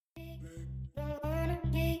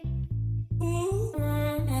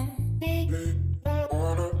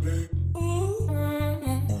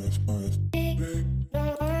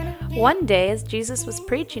One day, as Jesus was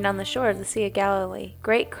preaching on the shore of the Sea of Galilee,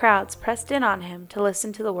 great crowds pressed in on him to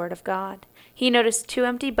listen to the word of God. He noticed 2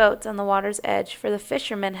 empty boats on the water's edge, for the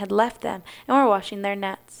fishermen had left them and were washing their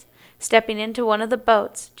nets. Stepping into one of the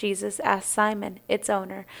boats, Jesus asked Simon, its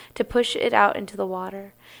owner, to push it out into the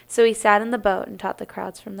water. So he sat in the boat and taught the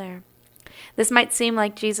crowds from there. This might seem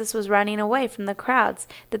like Jesus was running away from the crowds,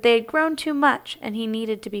 that they had grown too much and he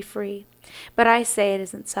needed to be free. But I say it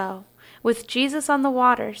isn't so. With Jesus on the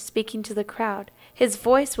water, speaking to the crowd, his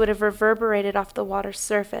voice would have reverberated off the water's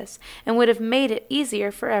surface and would have made it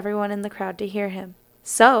easier for everyone in the crowd to hear him.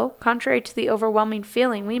 So, contrary to the overwhelming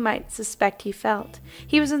feeling we might suspect he felt,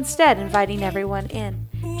 he was instead inviting everyone in,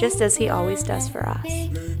 just as he always does for us.